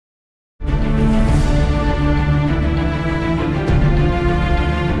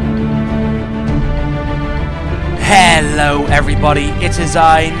Hello everybody, it is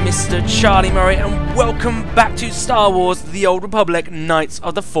I, Mr. Charlie Murray, and welcome back to Star Wars The Old Republic Knights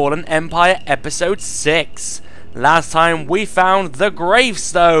of the Fallen Empire Episode 6. Last time we found the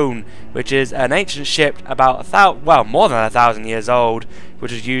Gravestone, which is an ancient ship about more than 1,000 years old,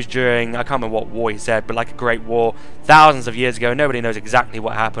 which was used during, I can't remember what war he said, but like a great war, thousands of years ago. Nobody knows exactly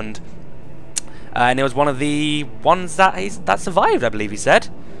what happened. And it was one of the ones that survived, I believe he said.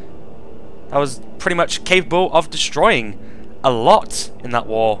 That was pretty much capable of destroying a lot in that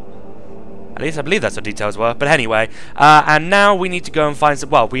war. At least I believe that's what details were. But anyway, and now we need to go and find some.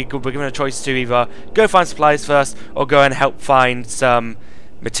 Well, we're given a choice to either go find supplies first or go and help find some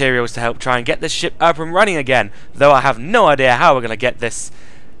materials to help try and get this ship up and running again. Though I have no idea how we're going to get this.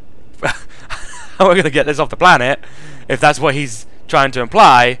 How we're going to get this off the planet, if that's what he's trying to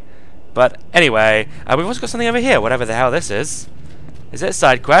imply. But anyway, we've also got something over here. Whatever the hell this is. Is it a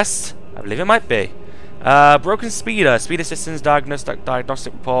side quest? I believe it might be. Broken speeder. Speeder systems diagnostic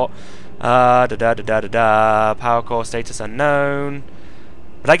report. Power core status unknown.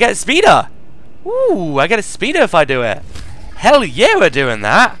 But I get a speeder! Ooh, I get a speeder if I do it. Hell yeah, we're doing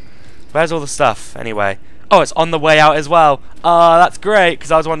that. Where's all the stuff, anyway? Oh, it's on the way out as well. Oh, that's great,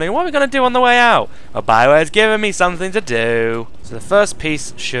 because I was wondering, what are we going to do on the way out? Well, BioWare's giving me something to do. So the first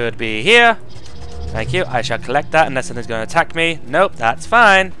piece should be here. Thank you. I shall collect that unless something's going to attack me. Nope, that's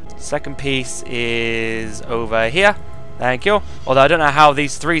fine. Second piece is over here. Thank you. Although I don't know how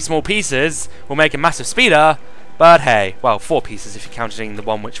these three small pieces will make a massive speeder. But hey, well, 4 pieces if you're counting the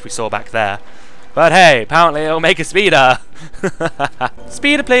one which we saw back there. But hey, apparently it'll make a speeder.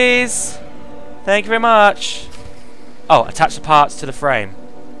 Speeder, please. Thank you very much. Oh, attach the parts to the frame.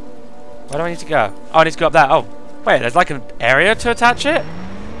 Where do I need to go? Oh, I need to go up there. Oh, wait, there's like an area to attach it?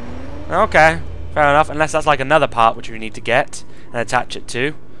 Okay, fair enough. Unless that's like another part which we need to get and attach it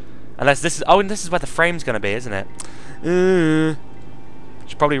to. Unless this is... Oh, and this is where the frame's going to be, isn't it?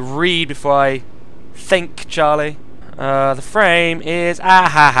 Should probably read before I think, Charlie. The frame is...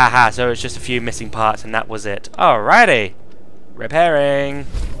 So it's just a few missing parts and that was it. Alrighty. Repairing.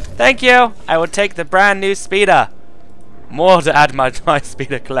 Thank you. I will take the brand new speeder. More to add my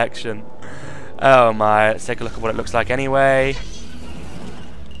speeder collection. Oh my. Let's take a look at what it looks like anyway.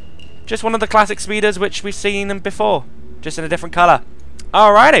 Just one of the classic speeders which we've seen them before. Just in a different colour.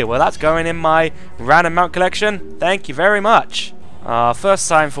 Alrighty, well that's going in my random mount collection. Thank you very much. Our first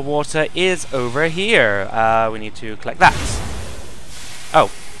sign for water is over here. We need to collect that. Oh,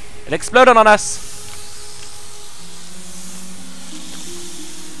 it exploded on us.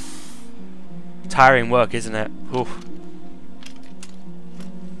 Tiring work, isn't it? Oof.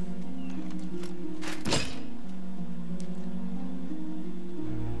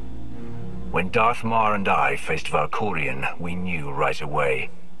 When Darth Mar and I faced Valkorion, we knew right away.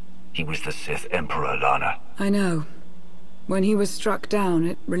 He was the Sith Emperor, Lana. I know. When he was struck down,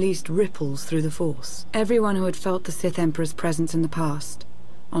 it released ripples through the Force. Everyone who had felt the Sith Emperor's presence in the past,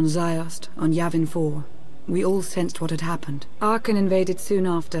 on Ziost, on Yavin 4, we all sensed what had happened. Arkan invaded soon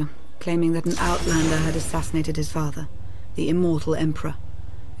after, claiming that an outlander had assassinated his father, the immortal Emperor.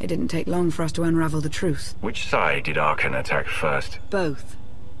 It didn't take long for us to unravel the truth. Which side did Arkan attack first? Both.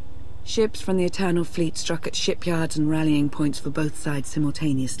 Ships from the Eternal Fleet struck at shipyards and rallying points for both sides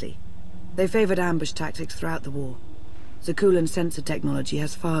simultaneously. They favored ambush tactics throughout the war. Zakulan's sensor technology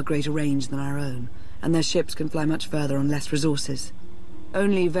has far greater range than our own, and their ships can fly much further on less resources.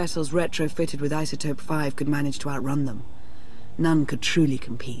 Only vessels retrofitted with Isotope 5 could manage to outrun them. None could truly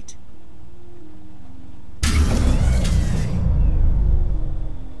compete.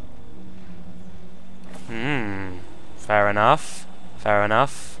 Fair enough. Fair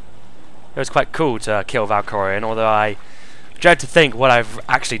enough. It was quite cool to kill Valkorion, although I dread to think what I've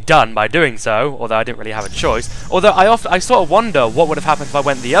actually done by doing so, although I didn't really have a choice. Although I sort of wonder what would have happened if I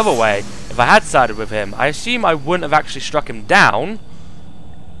went the other way, if I had sided with him. I assume I wouldn't have actually struck him down,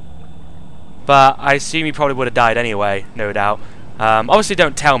 but I assume he probably would have died anyway, no doubt. Obviously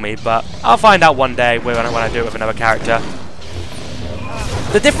don't tell me, but I'll find out one day when I do it with another character.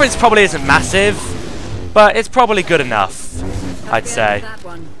 The difference probably isn't massive, but it's probably good enough, I'd say.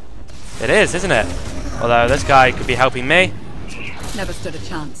 It is, isn't it? Although this guy could be helping me. Never stood a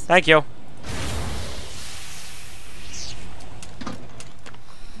chance. Thank you.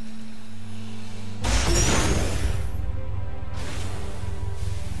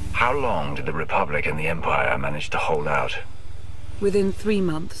 How long did the Republic and the Empire manage to hold out? Within 3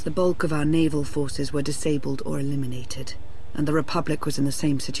 months, the bulk of our naval forces were disabled or eliminated, and the Republic was in the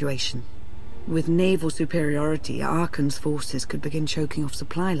same situation. With naval superiority, Arkan's forces could begin choking off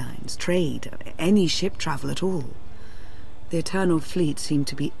supply lines, trade, any ship travel at all. The Eternal Fleet seemed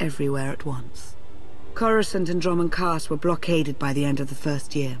to be everywhere at once. Coruscant and Drummond Cast were blockaded by the end of the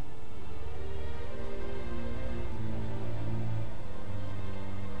first year.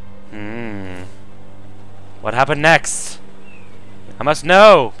 What happened next? I must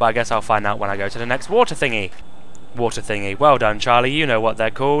know, but I guess I'll find out when I go to the next water thingy. Water thingy. Well done, Charlie. You know what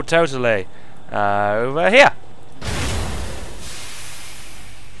they're called, totally. Over here.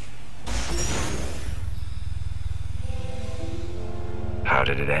 How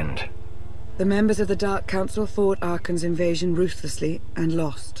did it end? The members of the Dark Council fought Arkan's invasion ruthlessly and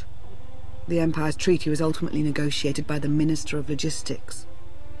lost. The Empire's treaty was ultimately negotiated by the Minister of Logistics.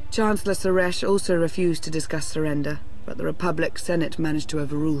 Chancellor Suresh also refused to discuss surrender, but the Republic Senate managed to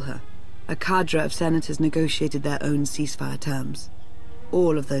overrule her. A cadre of senators negotiated their own ceasefire terms.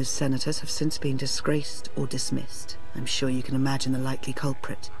 All of those senators have since been disgraced or dismissed. I'm sure you can imagine the likely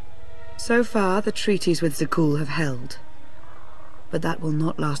culprit. So far, the treaties with Zakul have held. But that will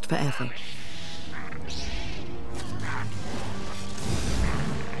not last forever.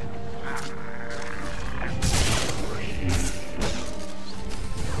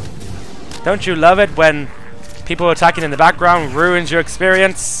 Don't you love it when people attacking in the background ruins your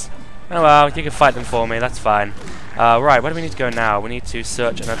experience? Oh well, you can fight them for me, that's fine. Right, where do we need to go now? We need to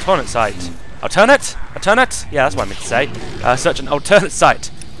search an alternate site. Alternate? Alternate? Yeah, that's what I meant to say. Search an alternate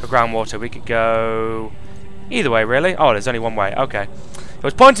site for groundwater. We could go either way, really. Oh, there's only one way. Okay. It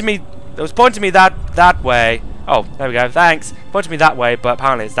was pointing me that way. Oh, there we go. Thanks. Pointing me that way, but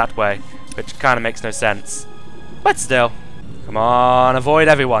apparently it's that way, which kind of makes no sense. But still, come on, avoid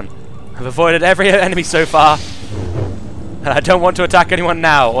everyone. I've avoided every enemy so far, and I don't want to attack anyone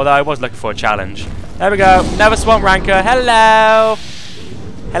now, although I was looking for a challenge. There we go. Never Swamp Ranker. Hello.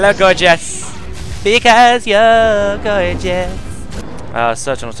 Hello, gorgeous. Because you're gorgeous.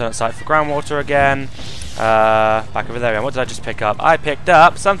 Search an alternate site for groundwater again. Back over there. What did I just pick up? I picked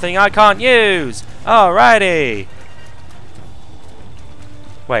up something I can't use. Alrighty.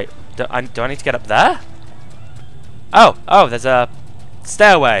 Wait. Do I need to get up there? Oh, there's a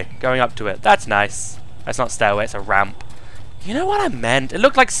stairway going up to it. That's nice. That's not stairway, it's a ramp. You know what I meant? It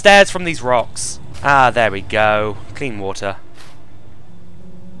looked like stairs from these rocks. Ah, there we go. Clean water.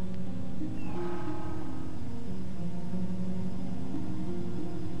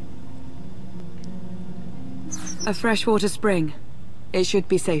 A freshwater spring. It should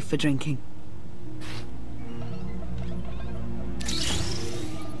be safe for drinking.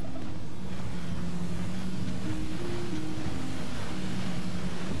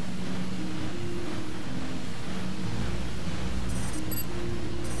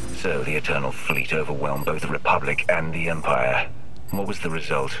 So the Eternal Fleet overwhelmed both the Republic and the Empire. What was the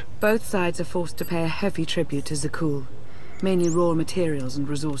result? Both sides are forced to pay a heavy tribute to Zakul, mainly raw materials and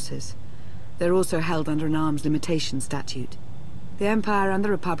resources. They're also held under an arms limitation statute. The Empire and the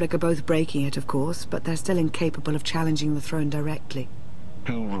Republic are both breaking it, of course, but they're still incapable of challenging the throne directly.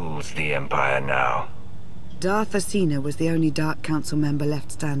 Who rules the Empire now? Darth Asina was the only Dark Council member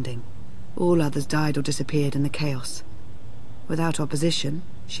left standing. All others died or disappeared in the chaos. Without opposition,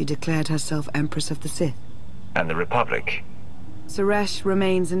 she declared herself Empress of the Sith. And the Republic? Suresh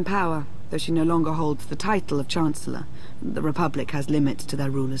remains in power, though she no longer holds the title of Chancellor. The Republic has limits to their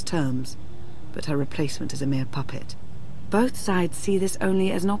ruler's terms, but her replacement is a mere puppet. Both sides see this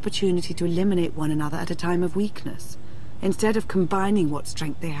only as an opportunity to eliminate one another at a time of weakness, instead of combining what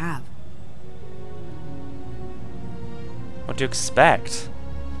strength they have. What do you expect?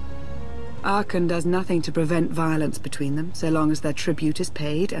 Arkan does nothing to prevent violence between them, so long as their tribute is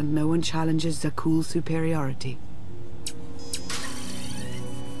paid and no one challenges Zakul's superiority.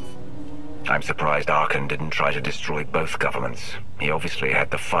 I'm surprised Arkan didn't try to destroy both governments. He obviously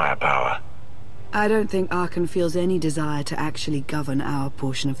had the firepower. I don't think Arkan feels any desire to actually govern our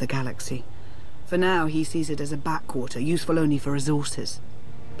portion of the galaxy. For now, he sees it as a backwater, useful only for resources.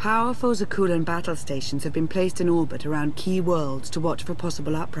 Powerful Zakulan battle stations have been placed in orbit around key worlds to watch for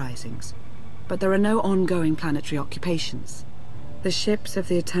possible uprisings. But there are no ongoing planetary occupations. The ships of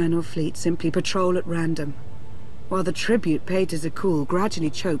the Eternal Fleet simply patrol at random, while the tribute paid to Zakul gradually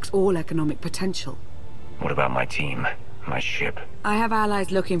chokes all economic potential. What about my team? My ship? I have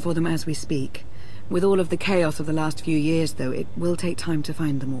allies looking for them as we speak. With all of the chaos of the last few years, though, it will take time to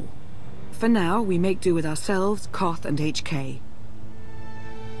find them all. For now, we make do with ourselves, Koth, and HK.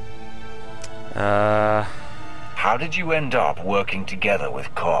 How did you end up working together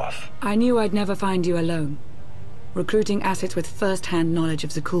with Koth? I knew I'd never find you alone. Recruiting assets with first-hand knowledge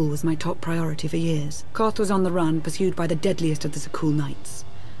of Zakul was my top priority for years. Koth was on the run, pursued by the deadliest of the Zakul Knights.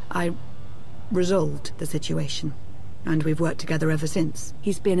 I resolved the situation, and we've worked together ever since.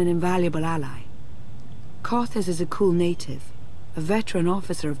 He's been an invaluable ally. Koth is a Zakul native, a veteran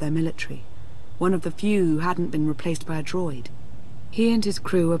officer of their military, one of the few who hadn't been replaced by a droid. He and his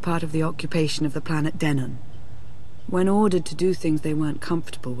crew were part of the occupation of the planet Denon. When ordered to do things they weren't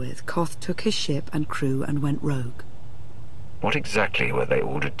comfortable with, Koth took his ship and crew and went rogue. What exactly were they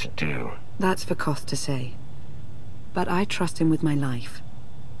ordered to do? That's for Koth to say. But I trust him with my life,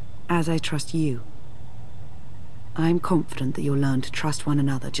 as I trust you. I'm confident that you'll learn to trust one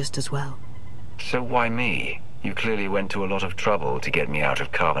another just as well. So why me? You clearly went to a lot of trouble to get me out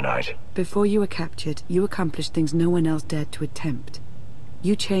of carbonite. Before you were captured, you accomplished things no one else dared to attempt.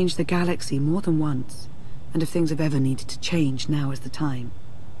 You changed the galaxy more than once, and if things have ever needed to change, now is the time.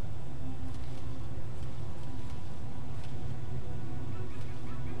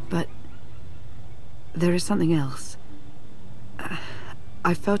 But there is something else.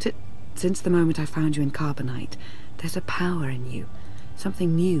 I've felt it since the moment I found you in carbonite. There's a power in you.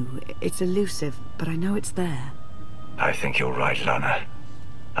 Something new. It's elusive, but I know it's there. I think you're right, Lana.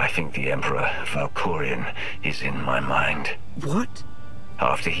 I think the Emperor, Valkorion, is in my mind. What?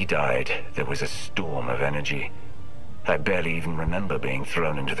 After he died, there was a storm of energy. I barely even remember being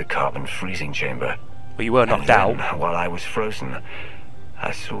thrown into the carbon freezing chamber. But you were knocked out. While I was frozen,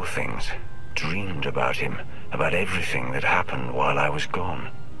 I saw things, dreamed about him, about everything that happened while I was gone.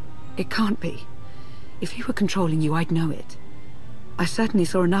 It can't be. If he were controlling you, I'd know it. I certainly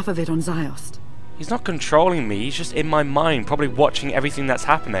saw enough of it on Ziost. He's not controlling me, he's just in my mind, probably watching everything that's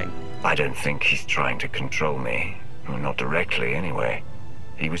happening. I don't think he's trying to control me. Not directly, anyway.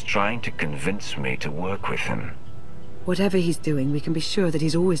 He was trying to convince me to work with him. Whatever he's doing, we can be sure that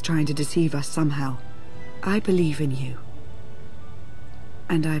he's always trying to deceive us somehow. I believe in you.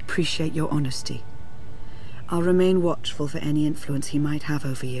 And I appreciate your honesty. I'll remain watchful for any influence he might have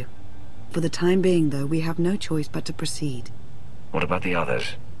over you. For the time being, though, we have no choice but to proceed. What about the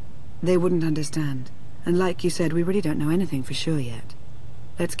others? They wouldn't understand. And like you said, we really don't know anything for sure yet.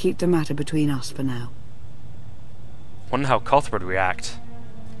 Let's keep the matter between us for now. Wonder how Koth would react.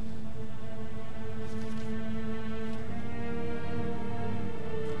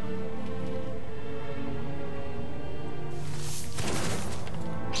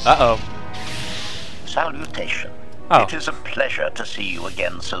 Uh-oh. Salutation. Oh. It is a pleasure to see you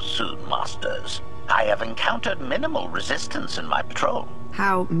again so soon, Masters. I have encountered minimal resistance in my patrol.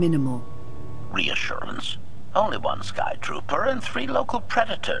 How minimal? Reassurance. Only one Sky Trooper and 3 local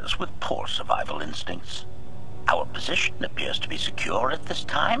predators with poor survival instincts. Our position appears to be secure at this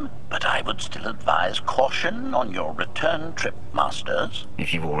time, but I would still advise caution on your return trip, Masters.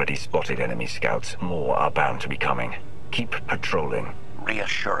 If you've already spotted enemy scouts, more are bound to be coming. Keep patrolling.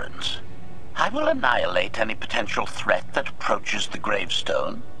 Reassurance. I will annihilate any potential threat that approaches the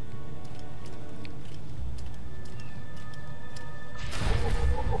gravestone.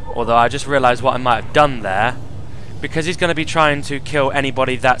 Although I just realised what I might have done there. Because he's going to be trying to kill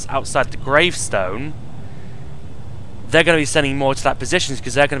anybody that's outside the gravestone, they're going to be sending more to that position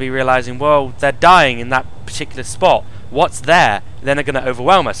because they're going to be realising, well, they're dying in that particular spot. What's there? Then they're going to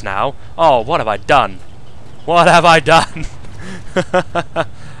overwhelm us now. Oh, what have I done? What have I done?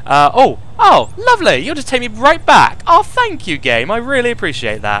 Oh, lovely. You'll just take me right back. Oh, thank you, game. I really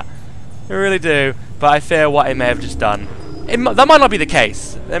appreciate that. I really do. But I fear what it may have just done. That might not be the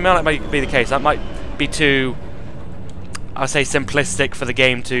case. That might not be the case. That might be too, I'll say, simplistic for the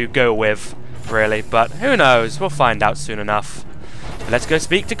game to go with, really. But who knows? We'll find out soon enough. Let's go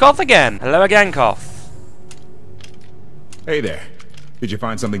speak to Koth again. Hello again, Koth. Hey there. Did you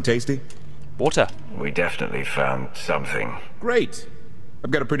find something tasty? Water. We definitely found something. Great.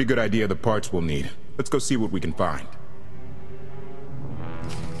 I've got a pretty good idea of the parts we'll need. Let's go see what we can find.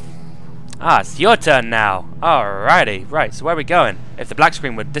 Ah, it's your turn now. Alrighty. Right, so where are we going? If the black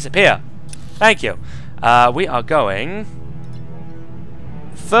screen would disappear. Thank you. We are going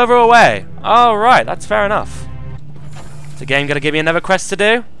further away. Alright, that's fair enough. Is the game going to give me another quest to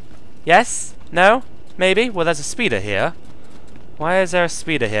do? Yes? No? Maybe? Well, there's a speeder here. Why is there a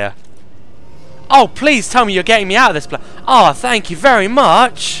speeder here? Oh, please tell me you're getting me out of this place. Oh, thank you very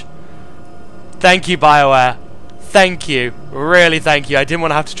much. Thank you, BioWare. Thank you. Really thank you. I didn't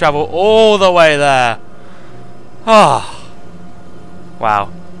want to have to travel all the way there. Oh.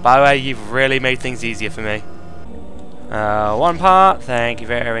 Wow. BioWare, you've really made things easier for me. One part. Thank you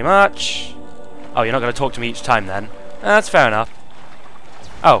very much. Oh, you're not going to talk to me each time then? That's fair enough.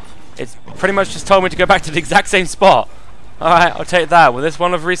 Oh, it's pretty much just told me to go back to the exact same spot. Alright, I'll take that. Will this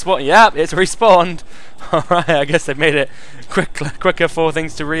one have respawned? Yep, it's respawned. Alright, I guess they made it quicker for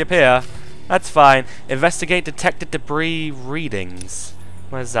things to reappear. That's fine. Investigate detected debris readings.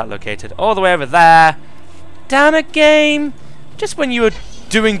 Where's that located? All the way over there. Damn it, game! Just when you were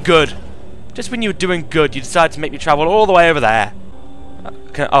doing good. Just when you were doing good, you decided to make me travel all the way over there.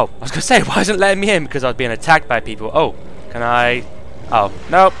 Oh, I was going to say, why isn't it letting me in? Because I was being attacked by people. Oh, can I... Oh,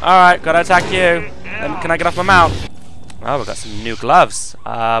 nope. Alright, gotta attack you. Can I get off my mount? Oh, we've got some new gloves.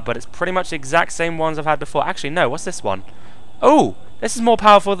 But it's pretty much the exact same ones I've had before. Actually, no, what's this one? Oh, this is more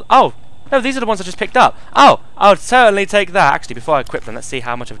powerful. Oh, no, these are the ones I just picked up. Oh, I'll certainly take that. Actually, before I equip them, let's see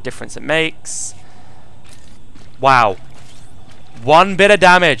how much of a difference it makes. Wow. 1 bit of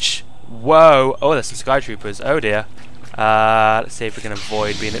damage. Whoa. Oh, there's some Sky Troopers. Oh, dear. Let's see if we can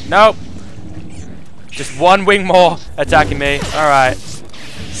avoid being... Nope. Just 1 wing more attacking me. Alright.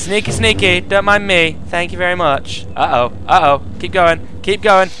 Sneaky, sneaky. Don't mind me. Thank you very much. Uh-oh. Uh-oh. Keep going. Keep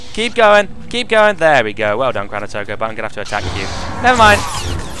going. Keep going. Keep going. There we go. Well done, Kranitoko, but I'm going to have to attack you. Never mind.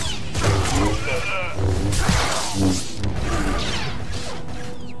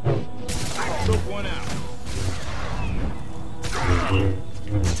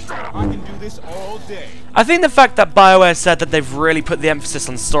 I can do this all day. I think the fact that BioWare said that they've really put the emphasis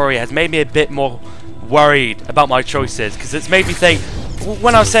on story has made me a bit more worried about my choices, because it's made me think,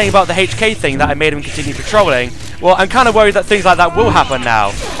 when I was saying about the HK thing that I made him continue patrolling, well, I'm kind of worried that things like that will happen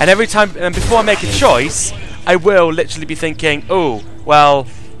now. And every time, and before I make a choice, I will literally be thinking, oh, well,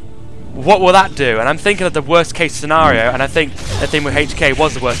 what will that do? And I'm thinking of the worst case scenario, and I think the thing with HK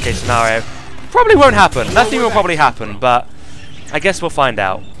was the worst case scenario. Probably won't happen. Nothing will probably happen, but I guess we'll find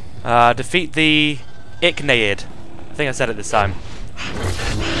out. Defeat the Ichneid. I think I said it this time.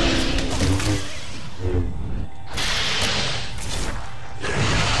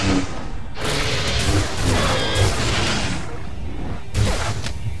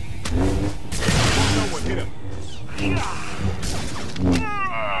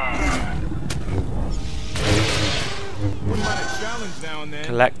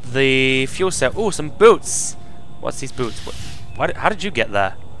 Collect the fuel cell. Oh, some boots. What's these boots? How did you get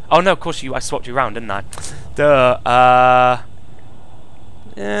there? Oh no, of course I swapped you around, didn't I? Duh.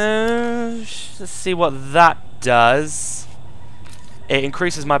 Let's see what that does. It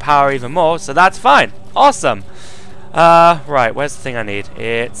increases my power even more, so that's fine. Awesome. Right, where's the thing I need?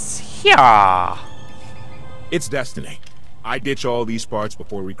 It's here. It's destiny. I ditch all these parts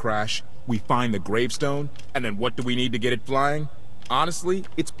before we crash. We find the gravestone, and then what do we need to get it flying? Honestly,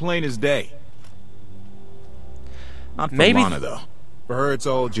 it's plain as day. Not for Lana, though. For her, it's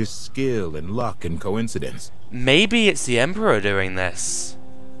all just skill and luck and coincidence. Maybe it's the Emperor doing this.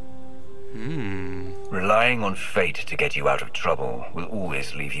 Relying on fate to get you out of trouble will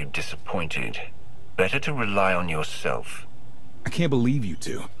always leave you disappointed. Better to rely on yourself. I can't believe you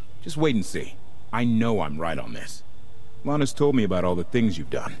two. Just wait and see. I know I'm right on this. Lana's told me about all the things you've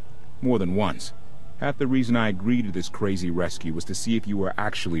done. More than once. Half the reason I agreed to this crazy rescue was to see if you were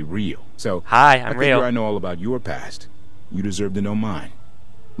actually real. So, hi, I'm real. I know all about your past. You deserve to know mine.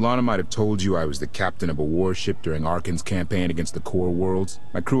 Lana might have told you I was the captain of a warship during Arkan's campaign against the core worlds.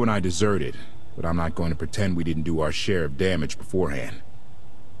 My crew and I deserted, but I'm not going to pretend we didn't do our share of damage beforehand.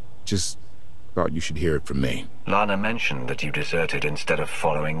 Just thought you should hear it from me. Lana mentioned that you deserted instead of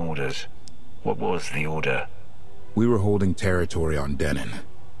following orders. What was the order? We were holding territory on Denon.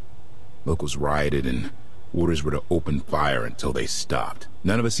 Locals rioted and orders were to open fire until they stopped.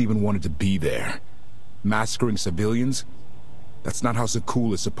 None of us even wanted to be there. Massacring civilians? That's not how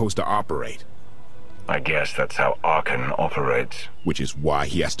Sakul is supposed to operate. I guess that's how Arkan operates. Which is why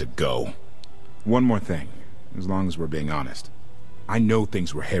he has to go. One more thing, as long as we're being honest. I know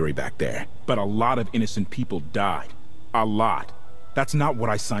things were hairy back there, but a lot of innocent people died. A lot. That's not what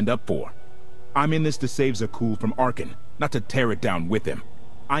I signed up for. I'm in this to save Sakul from Arkan, not to tear it down with him.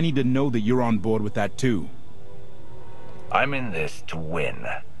 I need to know that you're on board with that too. I'm in this to win,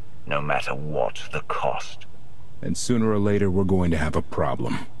 no matter what the cost. And sooner or later we're going to have a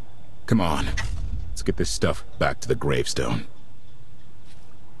problem. Come on, let's get this stuff back to the gravestone.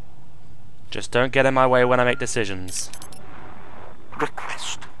 Just don't get in my way when I make decisions.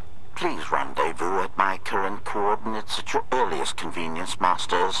 Request. Please rendezvous at my current coordinates at your earliest convenience,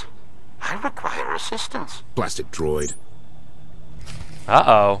 Masters. I require assistance. Plastic droid.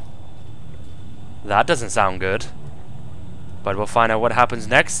 Uh-oh. That doesn't sound good. But we'll find out what happens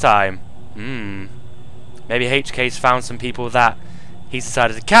next time. Maybe HK's found some people that he's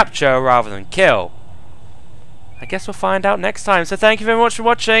decided to capture rather than kill. I guess we'll find out next time. So thank you very much for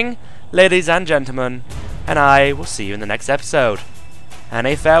watching, ladies and gentlemen. And I will see you in the next episode. And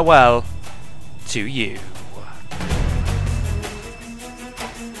a farewell to you.